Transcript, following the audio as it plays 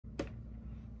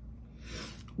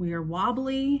We are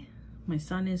wobbly. My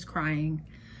son is crying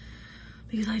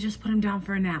because I just put him down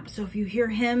for a nap. So if you hear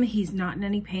him, he's not in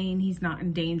any pain. He's not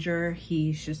in danger.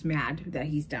 He's just mad that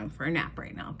he's down for a nap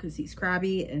right now because he's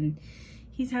crabby and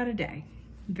he's had a day.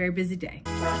 Very busy day.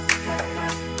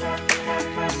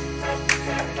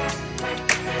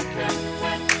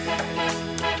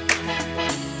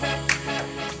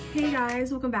 Hey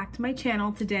guys, welcome back to my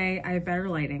channel. Today I have better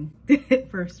lighting.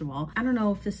 First of all, I don't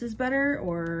know if this is better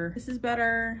or this is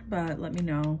better, but let me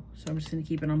know. So I'm just gonna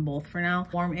keep it on both for now,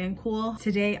 warm and cool.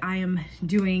 Today I am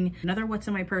doing another what's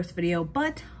in my purse video,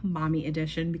 but mommy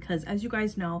edition, because as you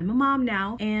guys know, I'm a mom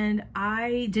now and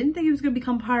I didn't think it was gonna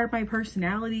become part of my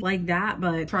personality like that,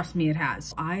 but trust me, it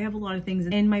has. I have a lot of things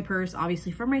in my purse,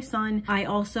 obviously for my son. I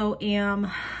also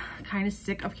am kind of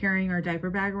sick of carrying our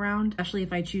diaper bag around, especially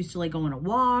if I choose to like go on a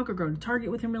walk or go to Target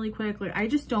with him really quick. Like I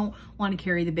just don't want to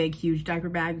carry the big huge diaper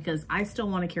bag because I still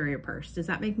want to carry a purse. Does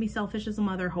that make me selfish as a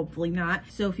mother? Hopefully not.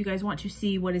 So if you guys want to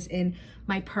see what is in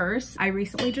my purse, I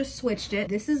recently just switched it.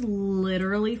 This is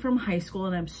literally from high school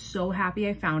and I'm so happy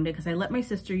I found it because I let my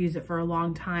sister use it for a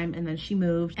long time and then she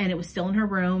moved and it was still in her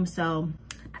room, so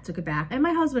I took it back. And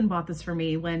my husband bought this for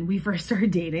me when we first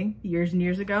started dating years and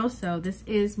years ago. So this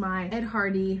is my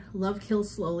edhardy Love Kill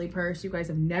Slowly purse. You guys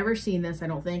have never seen this, I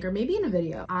don't think, or maybe in a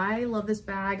video. I love this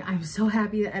bag. I'm so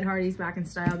happy that edhardy's back in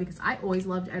style because I always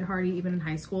loved edhardy even in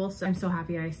high school. So I'm so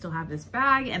happy I still have this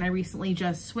bag. And I recently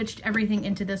just switched everything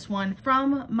into this one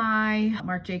from my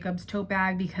Marc Jacobs tote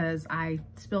bag because I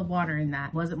spilled water in that.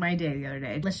 It wasn't my day the other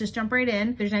day. Let's just jump right in.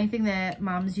 If there's anything that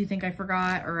moms you think I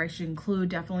forgot or I should include,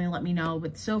 definitely let me know.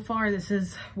 But so far, this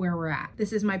is where we're at.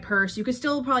 This is my purse. You could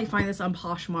still probably find this on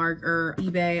Poshmark or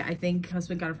eBay. I think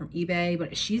husband got it from eBay,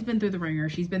 but she's been through the ringer.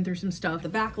 She's been through some stuff. The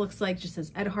back looks like, just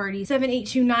says edhardy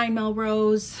 7829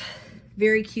 Melrose.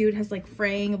 Very cute, has like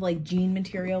fraying of like jean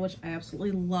material, which I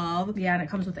absolutely love. Yeah, and it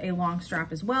comes with a long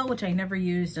strap as well, which I never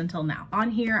used until now.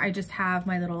 On here, I just have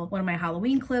my little, one of my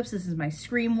Halloween clips. This is my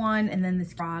Scream one, and then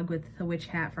this frog with the witch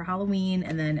hat for Halloween.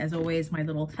 And then as always, my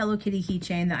little Hello Kitty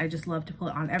keychain that I just love to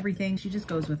put on everything. She just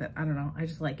goes with it. I don't know, I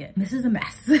just like it. This is a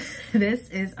mess. This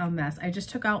is a mess. I just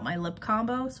took out my lip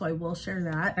combo, so I will share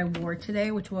that. I wore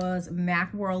today, which was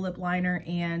MAC Whirl lip liner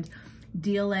and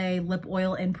DLA lip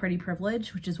oil in Pretty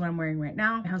Privilege, which is what I'm wearing right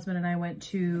now. My husband and I went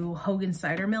to Hogan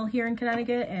Cider Mill here in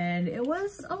Connecticut and it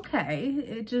was okay.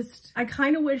 It just, I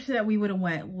kind of wish that we would have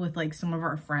went with like some of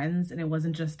our friends and it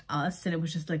wasn't just us and it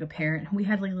was just like a parent. We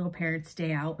had like a little parents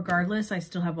day out. Regardless, I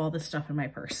still have all this stuff in my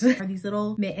purse. Are these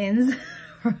little mittens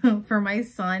for my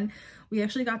son. We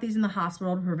actually got these in the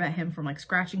hospital to prevent him from like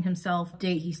scratching himself.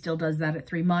 He still does that at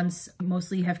 3 months.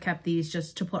 Mostly have kept these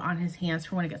just to put on his hands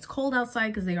for when it gets cold outside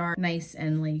because they are nice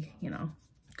and like, you know,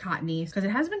 cottony. Because it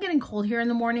has been getting cold here in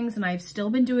the mornings and I've still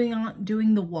been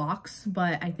doing the walks,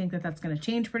 but I think that that's going to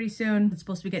change pretty soon. It's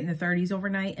supposed to be getting the 30s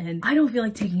overnight and I don't feel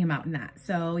like taking him out in that.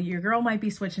 So your girl might be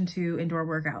switching to indoor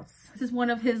workouts. This is one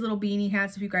of his little beanie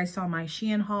hats. If you guys saw my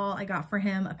Shein haul, I got for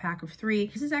him a pack of 3.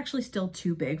 This is actually still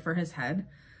too big for his head.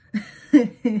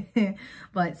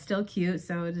 But still cute.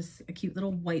 So just a cute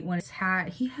little white one. His hat,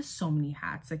 he has so many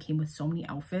hats that came with so many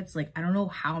outfits. Like I don't know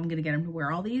how I'm gonna get him to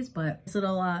wear all these, but this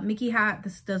little Mickey hat,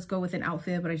 this does go with an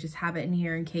outfit, but I just have it in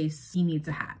here in case he needs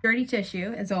a hat. Dirty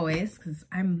tissue as always, because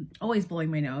I'm always blowing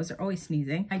my nose or always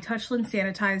sneezing. My Touchland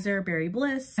sanitizer, Berry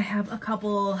Bliss. I have a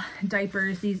couple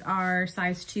diapers. These are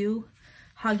size 2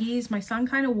 Huggies. My son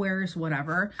kind of wears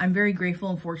whatever. I'm very grateful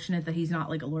and fortunate that he's not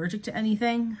like allergic to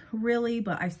anything really,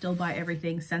 but I still buy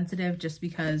everything sensitive just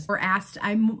because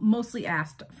I'm mostly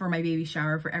asked for my baby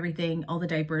shower for everything, all the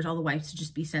diapers, all the wipes to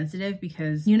just be sensitive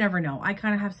because you never know. I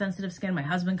kind of have sensitive skin. My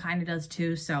husband kind of does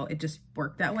too. So it just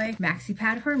worked that way. Maxi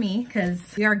pad for me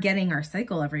because we are getting our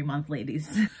cycle every month,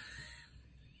 ladies.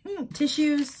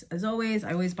 Tissues, as always,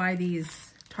 I always buy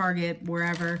these Target,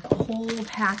 wherever. A whole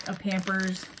pack of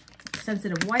Pampers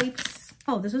sensitive wipes.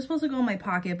 Oh, this was supposed to go in my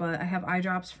pocket, but I have eye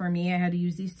drops for me. I had to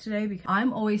use these today because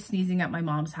I'm always sneezing at my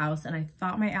mom's house and I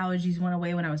thought my allergies went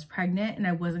away when I was pregnant and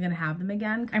I wasn't gonna have them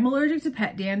again. I'm allergic to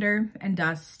pet dander and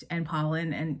dust and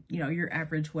pollen and, you know, your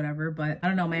average whatever, but I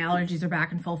don't know, my allergies are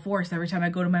back in full force. Every time I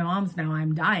go to my mom's now,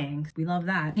 I'm dying. We love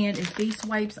that. And is face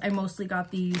wipes. I mostly got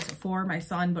these for my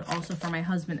son, but also for my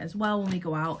husband as well when we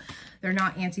go out. They're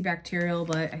not antibacterial,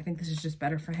 but I think this is just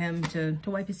better for him to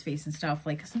wipe his face and stuff.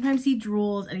 Like sometimes he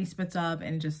drools and he spits up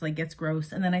and just like gets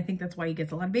gross. And then I think that's why he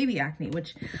gets a lot of baby acne,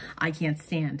 which I can't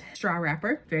stand. Straw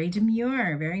wrapper, very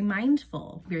demure, very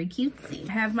mindful, very cutesy.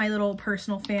 I have my little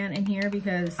personal fan in here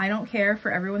because I don't care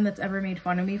for everyone that's ever made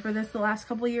fun of me for this the last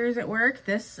couple of years at work.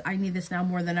 I need this now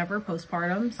more than ever,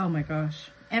 postpartum. Oh my gosh.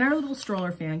 And our little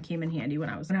stroller fan came in handy when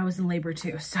I was in labor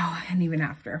too, so, and even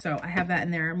after. So I have that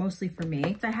in there mostly for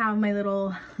me. I have my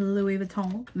little Louis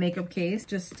Vuitton makeup case,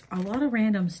 just a lot of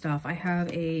random stuff. I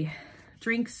have a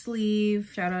drink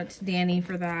sleeve, shout out to Danny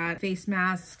for that. Face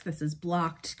mask, this is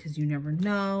blocked because you never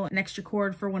know. An extra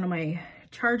cord for one of my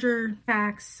charger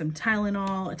packs, some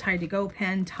Tylenol, a Tide to Go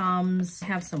pen, Tums. I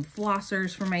have some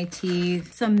flossers for my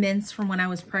teeth, some mints from when I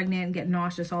was pregnant and get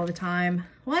nauseous all the time.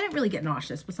 Well, I didn't really get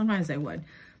nauseous, but sometimes I would.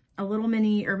 A little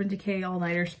mini Urban Decay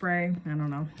all-nighter spray. I don't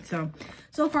know.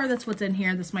 So far that's what's in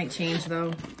here. This might change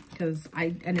though, because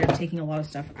I ended up taking a lot of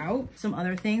stuff out. Some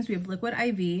other things, we have liquid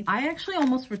IV. I actually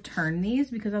almost returned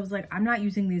these because I was like, I'm not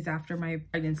using these after my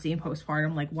pregnancy and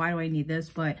postpartum. Like, why do I need this?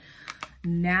 But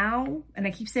now, and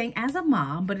I keep saying as a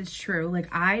mom, but it's true,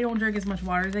 like I don't drink as much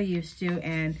water as I used to,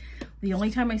 and the only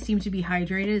time I seem to be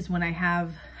hydrated is when I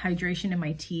have hydration in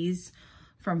my teas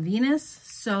from Venus.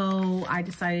 So I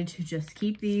decided to just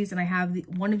keep these, and I have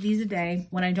one of these a day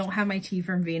when I don't have my tea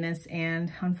from Venus.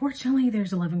 And unfortunately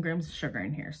there's 11 grams of sugar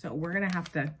in here, so we're gonna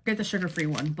have to get the sugar-free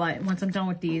one. But once I'm done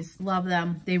with these, love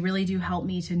them. They really do help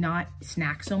me to not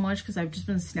snack so much, because I've just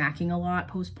been snacking a lot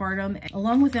postpartum,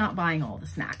 along with not buying all the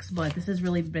snacks. But this has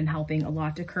really been helping a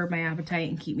lot to curb my appetite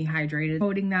and keep me hydrated.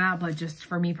 Quoting that, but just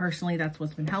for me personally, that's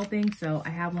what's been helping. So I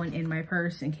have one in my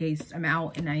purse in case I'm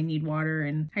out and I need water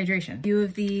and hydration. A few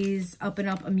of these Up and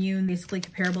Up Immune, basically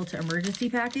comparable to emergency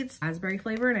packets, raspberry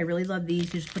flavor, and I really love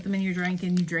these. You just put them in your drink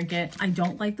and you drink it. I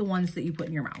don't like the ones that you put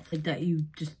in your mouth, like that you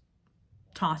just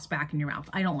toss back in your mouth.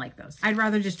 I don't like those. I'd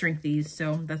rather just drink these,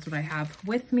 so that's what I have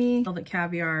with me. Velvet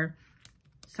Caviar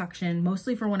suction,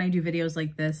 mostly for when I do videos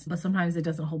like this, but sometimes it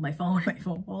doesn't hold my phone. My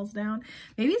phone falls down.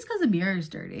 Maybe it's because the mirror is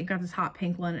dirty. I got this hot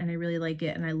pink one and I really like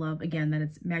it, and I love, again, that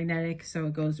it's magnetic, so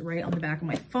it goes right on the back of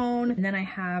my phone. And then I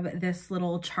have this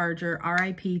little charger,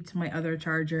 RIP to my other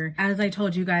charger. As I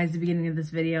told you guys at the beginning of this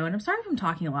video, and I'm sorry if I'm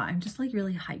talking a lot, I'm just like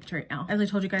really hyped right now. As I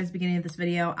told you guys at the beginning of this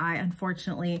video, I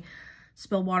unfortunately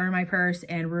spilled water in my purse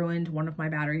and ruined one of my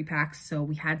battery packs, so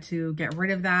we had to get rid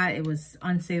of that. It was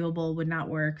unsavable, would not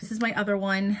work. This is my other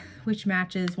one, which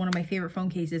matches one of my favorite phone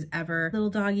cases ever. Little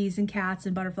doggies and cats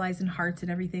and butterflies and hearts and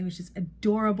everything, which is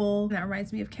adorable. And that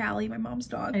reminds me of Callie, my mom's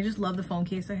dog. I just love the phone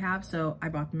case I have, so I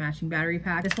bought the matching battery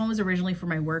pack. This one was originally for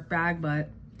my work bag, but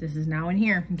this is now in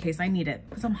here in case I need it,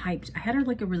 because I'm hyped. I had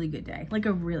like a really good day, like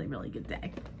a really, really good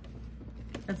day.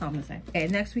 That's all I'm gonna say. Okay,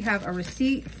 next we have a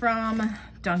receipt from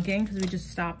Dunkin', because we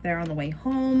just stopped there on the way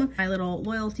home. My little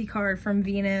loyalty card from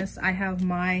Venus. I have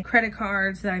my credit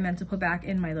cards that I meant to put back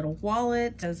in my little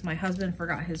wallet, because my husband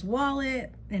forgot his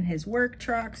wallet in his work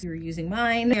truck, so we were using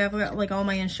mine. I have like all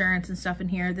my insurance and stuff in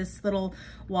here. This little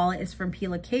wallet is from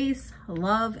Pila Case.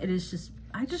 Love it. Is just,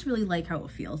 I just really like how it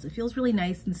feels. It feels really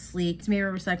nice and sleek. It's made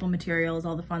of recycled materials,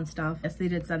 all the fun stuff. Yes, they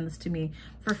did send this to me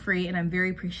for free, and I'm very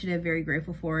appreciative, very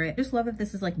grateful for it. I just love that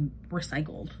this is like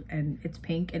recycled, and it's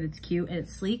pink and it's cute and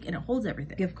it's sleek and it holds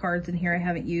everything. Gift cards in here I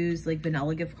haven't used, like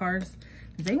vanilla gift cards.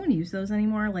 Does anyone use those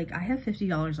anymore? Like I have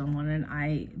 $50 on one,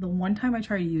 and the one time I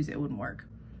tried to use it, it wouldn't work.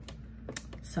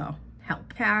 So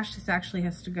help. Cash, this actually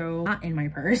has to go not in my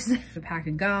purse. A pack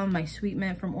of gum, my Sweet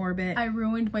Mint from Orbit. I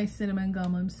ruined my cinnamon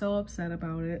gum. I'm so upset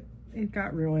about it. It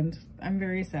got ruined. I'm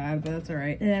very sad, but that's all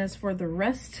right. And as for the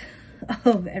rest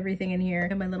of everything in here,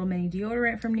 and my little mini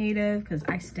deodorant from Native, because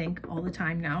I stink all the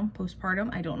time now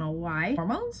postpartum. I don't know why.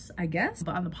 Hormones, I guess.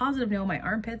 But on the positive note, my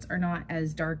armpits are not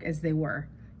as dark as they were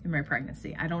in my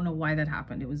pregnancy. I don't know why that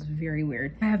happened. It was very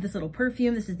weird. I have this little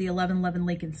perfume. This is the 1111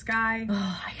 Lake and Sky.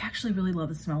 Oh, I actually really love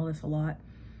the smell of this a lot.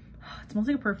 It smells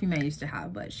like a perfume I used to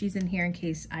have, but she's in here in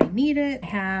case I need it. I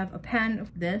have a pen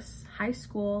of this high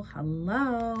school.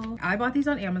 Hello. I bought these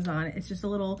on Amazon. It's just a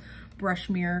little brush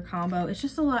mirror combo. It's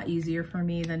just a lot easier for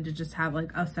me than to just have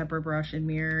like a separate brush and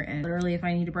mirror. And literally if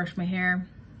I need to brush my hair,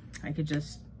 I could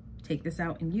just take this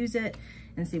out and use it.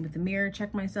 And same with the mirror,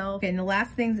 check myself. Okay, and the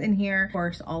last things in here, of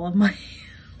course, all of my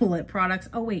lip products.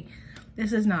 Oh wait,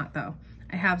 this is not though.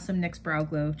 I have some NYX brow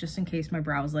glue just in case my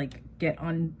brows like get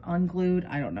unglued.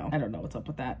 I don't know what's up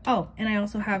with that. Oh, and I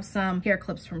also have some hair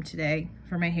clips from today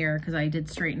for my hair because I did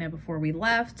straighten it before we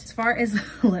left. As far as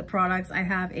lip products, I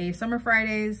have a Summer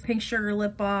Fridays Pink Sugar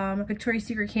Lip Balm, Victoria's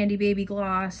Secret Candy Baby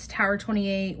Gloss, Tower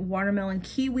 28 Watermelon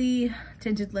Kiwi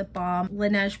Tinted Lip Balm,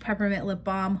 Laneige Peppermint Lip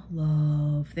Balm.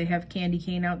 Love. They have Candy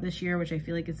Cane out this year, which I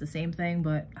feel like it's the same thing,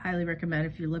 but highly recommend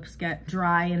if your lips get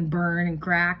dry and burn and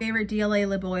crack. Favorite DLA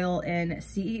lip oil in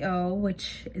CEO,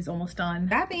 which is almost done.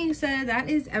 That being said, that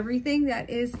is everything that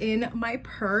is in my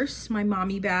purse, my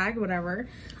mommy bag, whatever.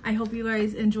 I hope you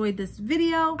guys enjoyed this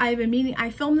video. I've been meaning, I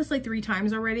filmed this like 3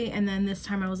 times already, and then this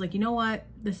time I was like, you know what?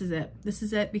 This is it. This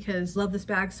is it, because I love this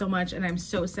bag so much, and I'm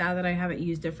so sad that I haven't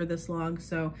used it for this long.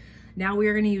 So now we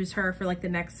are gonna use her for like the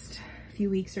next few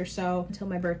weeks or so until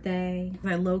my birthday.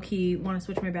 I low-key want to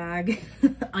switch my bag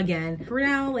again. For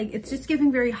now, like, it's just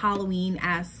giving very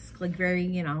Halloween-esque, like very,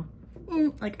 you know,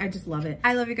 like, I just love it.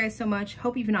 I love you guys so much.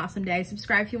 Hope you have an awesome day.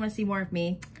 Subscribe if you want to see more of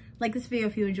me. Like this video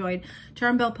if you enjoyed. Turn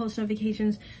on bell post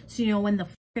notifications so you know when the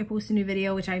I post a new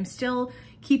video, which I'm still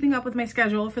keeping up with my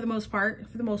schedule for the most part.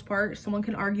 Someone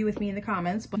can argue with me in the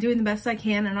comments, but I'm doing the best I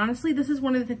can. And honestly, this is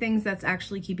one of the things that's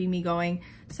actually keeping me going.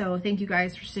 So thank you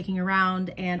guys for sticking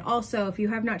around. And also, if you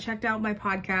have not checked out my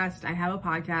podcast, I have a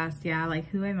podcast. Yeah, like,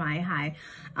 who am I? Hi.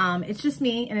 It's just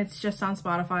me, and it's just on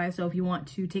Spotify. So if you want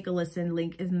to take a listen,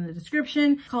 link is in the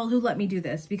description. Called Who Let Me Do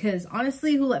This, because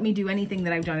honestly, who let me do anything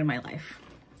that I've done in my life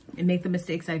and make the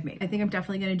mistakes I've made. I think I'm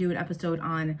definitely going to do an episode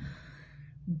on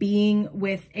being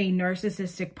with a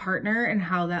narcissistic partner and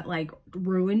how that like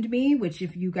ruined me, which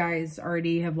if you guys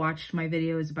already have watched my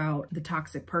videos about the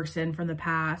toxic person from the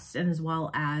past, and as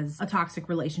well as a toxic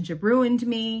relationship ruined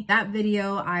me, that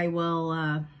video I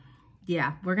will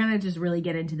yeah, we're gonna just really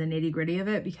get into the nitty-gritty of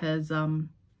it, because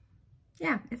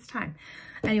yeah, it's time.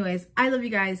 Anyways, I love you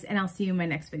guys, and I'll see you in my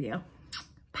next video.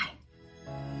 Bye.